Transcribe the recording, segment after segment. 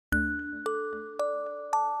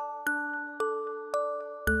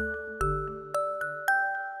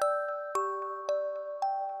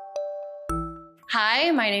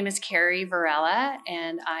Hi, my name is Cary Varela,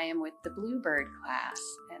 and I am with the Bluebird class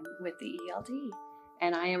and with the ELD.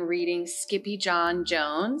 And I am reading Skippy John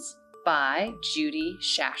Jones by Judy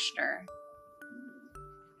Shashner.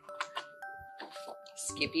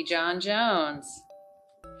 Skippy John Jones.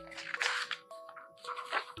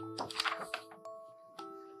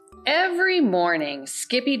 Every morning,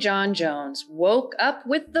 Skippy John Jones woke up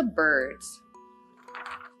with the birds.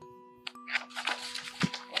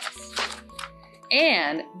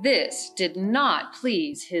 And this did not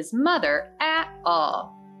please his mother at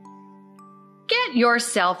all. "Get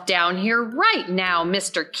yourself down here right now,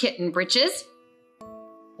 Mr. Kitten Britches,"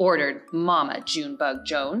 ordered Mama Junebug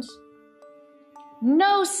Jones.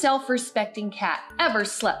 "No self-respecting cat ever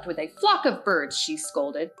slept with a flock of birds," she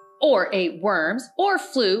scolded, "or ate worms, or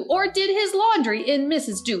flew, or did his laundry in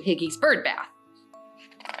Mrs. Doohiggy's bird bath."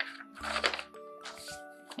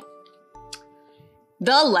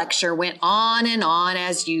 The lecture went on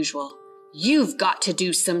as usual. "You've got to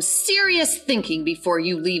do some serious thinking before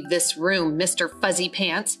you leave this room, Mr. Fuzzy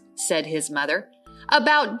Pants," said his mother,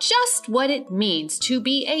 "about just what it means to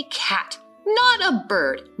be a cat, not a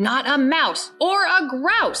bird, not a mouse or a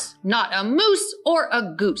grouse, not a moose or a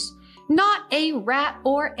goose, not a rat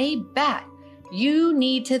or a bat. You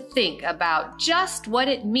need to think about just what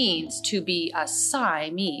it means to be a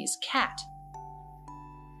Siamese cat.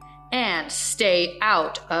 And stay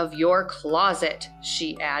out of your closet,"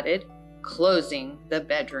 she added, closing the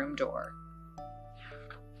bedroom door.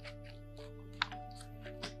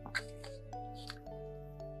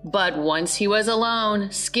 But once he was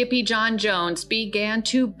alone, Skippy John Jones began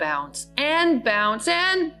to bounce and bounce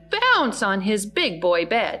and bounce on his big boy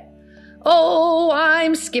bed. "Oh,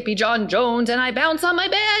 I'm Skippy John Jones, and I bounce on my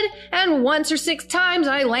bed, and once or 6 times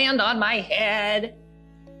I land on my head."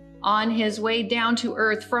 On his way down to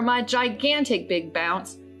earth from a gigantic big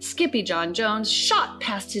bounce, Skippy John Jones shot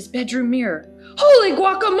past his bedroom mirror. "Holy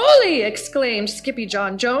guacamole!" exclaimed Skippy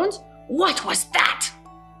John Jones. "What was that?"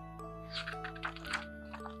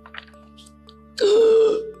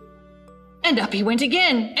 And up he went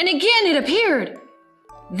again, and again it appeared.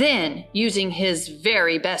 Then, using his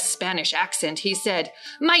very best Spanish accent, he said,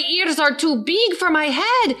 "My ears are too big for my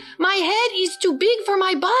head. My head is too big for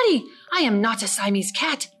my body. I am not a Siamese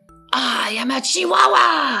cat. I am a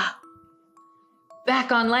Chihuahua." Back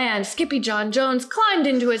on land, Skippy John Jones climbed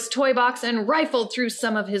into his toy box and rifled through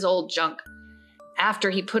some of his old junk.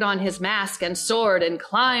 After he put on his mask and sword and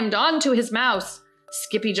climbed onto his mouse,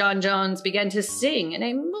 Skippy John Jones began to sing in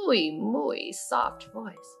a muy soft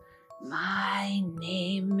voice. "My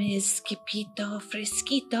name is Skippito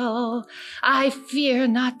Frisquito. I fear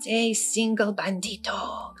not a single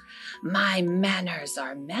bandito. My manners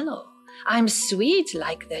are mellow. I'm sweet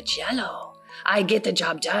like the jello. I get the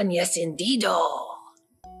job done, yes indeedo."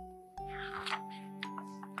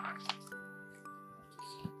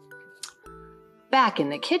 Back in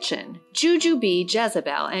the kitchen, Jujubee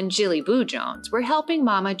Jezebel and Jilly Boo Jones were helping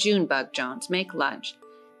Mama Junebug Jones make lunch.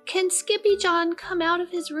 "Can Skippy John come out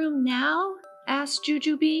of his room now?" asked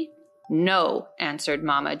Jujubee. "No," answered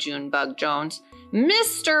Mama Junebug Jones.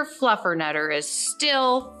 "Mr. Fluffernutter is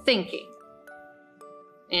still thinking."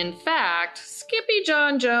 In fact, Skippy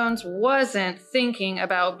John Jones wasn't thinking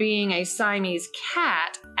about being a Siamese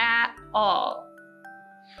cat at all.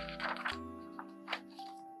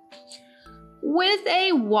 With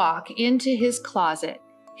a walk into his closet,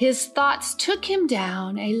 his thoughts took him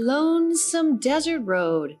down a lonesome desert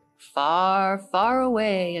road, far, far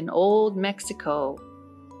away in old Mexico.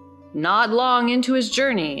 Not long into his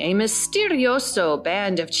journey, a misterioso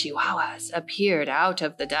band of Chihuahuas appeared out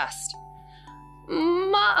of the dust.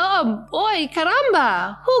 "Oy,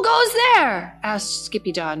 caramba! Who goes there?" asked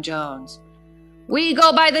Skippy John Jones. "We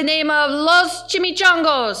go by the name of Los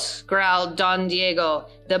Chimichangos," growled Don Diego,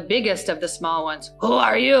 the biggest of the small ones. "Who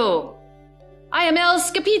are you?" "I am El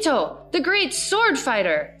Skipito, the great sword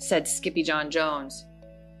fighter," said Skippy John Jones.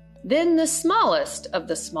 Then the smallest of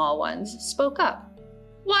the small ones spoke up.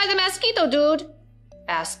 "Why the mosquito, dude?"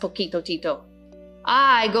 asked Poquito Tito.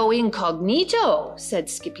 "I go incognito," said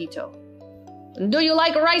Skipito. "Do you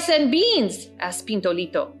like rice and beans?" asked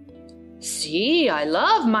Pintolito. "See, I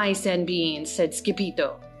love mice and beans," said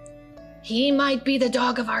Skipito. "He might be the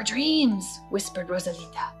dog of our dreams," whispered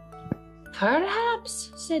Rosalita.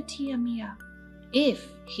 "Perhaps," said Tia Mia, "if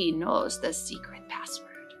he knows the secret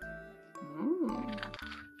password."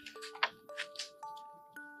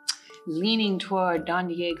 Leaning toward Don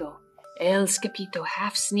Diego, El Skipito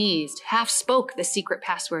half sneezed, half spoke the secret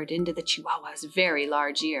password into the Chihuahua's very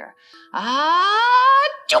large ear. "Ah,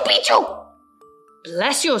 chupichu!"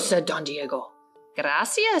 "Bless you," said Don Diego.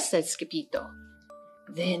 "Gracias," said Skippito.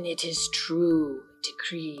 Then it is true,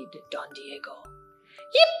 decreed Don Diego.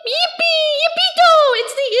 Yip, yippee, yippito!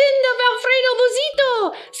 It's the end of Alfredo Buzito!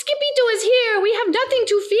 Skippito is here! We have nothing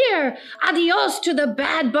to fear! Adios to the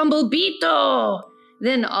bad Bumblebito!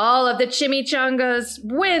 Then all of the chimichangas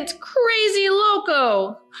went crazy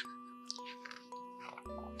loco.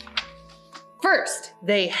 First,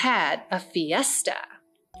 they had a fiesta.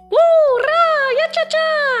 Woo, ra, ya cha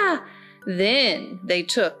cha! Then they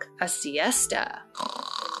took a siesta.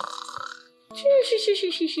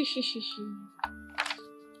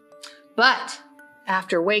 But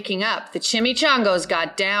after waking up, the chimichangos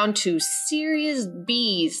got down to serious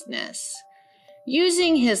business.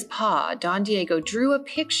 Using his paw, Don Diego drew a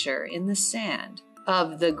picture in the sand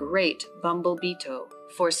of the great Bumblebito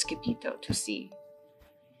for Skippito to see.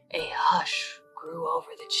 A hush grew over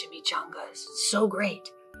the chimichangas, so great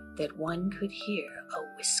that one could hear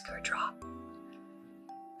a whisker drop.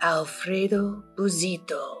 Alfredo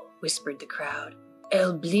Buzito, whispered the crowd.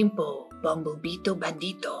 El blimpo, Bumblebito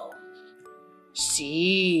bandito.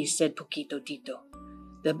 Sí, said Poquito Tito.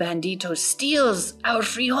 The bandito steals our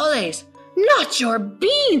frijoles. Not your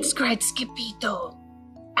beans, cried Skippito,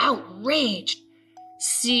 outraged.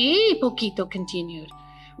 Sí, Poquito continued.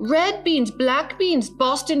 Red beans, black beans,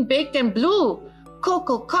 Boston baked and blue.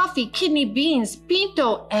 Cocoa, coffee, kidney beans,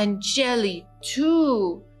 pinto, and jelly,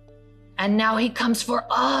 too. And now he comes for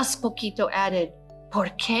us, Poquito added. ¿Por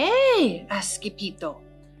qué? asked Skippito.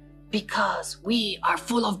 Because we are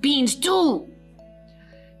full of beans, too.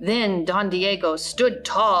 Then Don Diego stood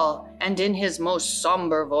tall and in his most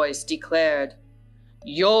somber voice declared,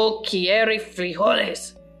 Yo quiero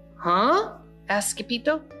frijoles. Huh? asked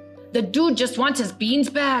Skippito. The dude just wants his beans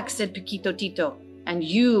back, said Poquito Tito. And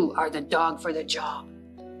you are the dog for the job.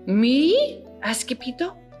 Me? asked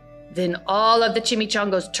Skippito. Then all of the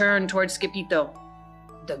chimichangos turned towards Skippito,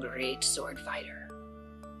 the great sword fighter.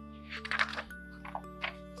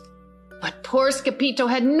 But poor Skippito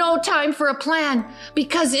had no time for a plan,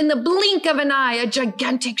 because in the blink of an eye, a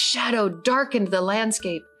gigantic shadow darkened the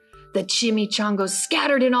landscape. The chimichangos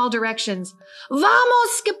scattered in all directions.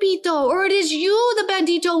 Vamos, Skippito, or it is you, the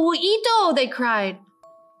bandito huito, they cried.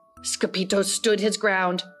 Skippito stood his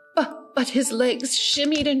ground, but his legs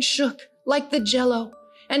shimmied and shook like the jello,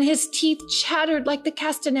 and his teeth chattered like the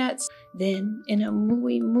castanets. Then, in a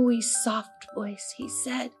muy soft voice, he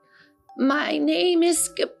said, My name is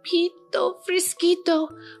Skippito Frisquito.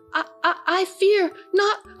 I fear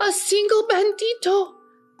not a single bandito.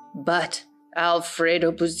 But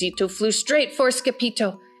Alfredo Buzito flew straight for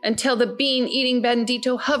Skippito until the bean-eating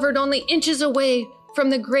bandito hovered only inches away from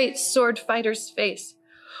the great sword fighter's face.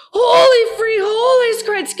 Holy frijoles,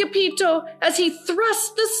 cried Skippito as he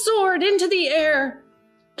thrust the sword into the air.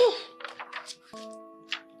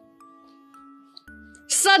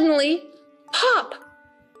 Suddenly, pop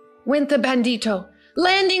went the bandito,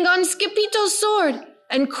 landing on Skippito's sword,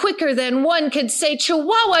 and quicker than one could say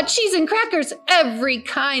Chihuahua, cheese and crackers, every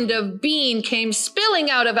kind of bean came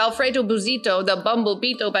spilling out of Alfredo Buzito, the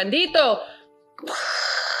Bumblebito bandito.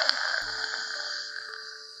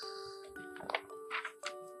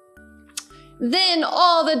 Then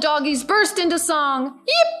all the doggies burst into song.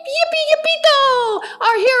 Yip, yippee, yippito!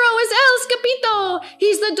 Our hero is El Skippito.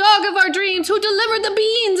 He's the dog of our dreams who delivered the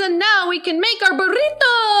beans, and now we can make our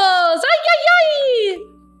burritos. Ay, ay, ay!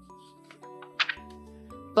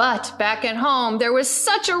 But back at home, there was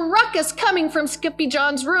such a ruckus coming from Skippy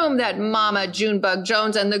John's room that Mama Junebug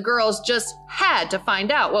Jones and the girls just had to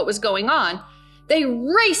find out what was going on. They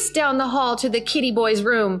raced down the hall to the kitty boy's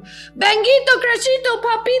room. Banguito, Crashito,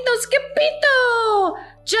 Papito, Skippito!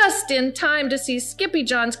 Just in time to see Skippy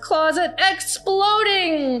John's closet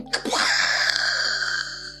exploding.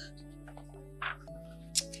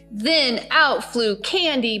 Then out flew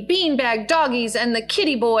Candy, Beanbag, Doggies, and the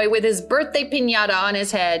kitty boy with his birthday piñata on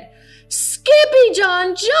his head. Skippy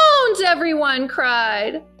John Jones, everyone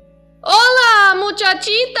cried. Hola,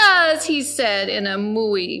 muchachitas, he said in a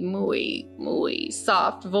muy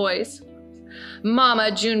soft voice. Mama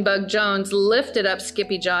Junebug Jones lifted up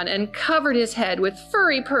Skippy John and covered his head with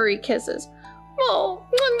furry purry kisses. Oh,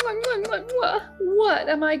 what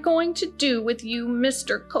am I going to do with you,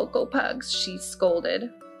 Mr. Cocoa Pugs? She scolded.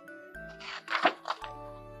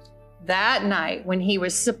 That night, when he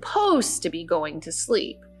was supposed to be going to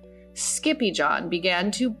sleep, Skippy John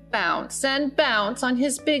began to bounce and bounce on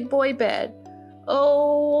his big boy bed.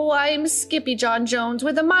 Oh, I'm Skippy John Jones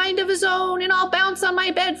with a mind of his own, and I'll bounce on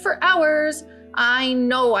my bed for hours. I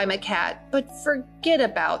know I'm a cat, but forget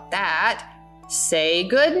about that. Say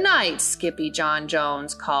good night, Skippy John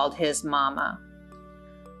Jones, called his mama.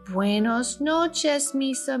 Buenos noches,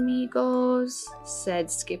 mis amigos, said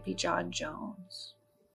Skippy John Jones.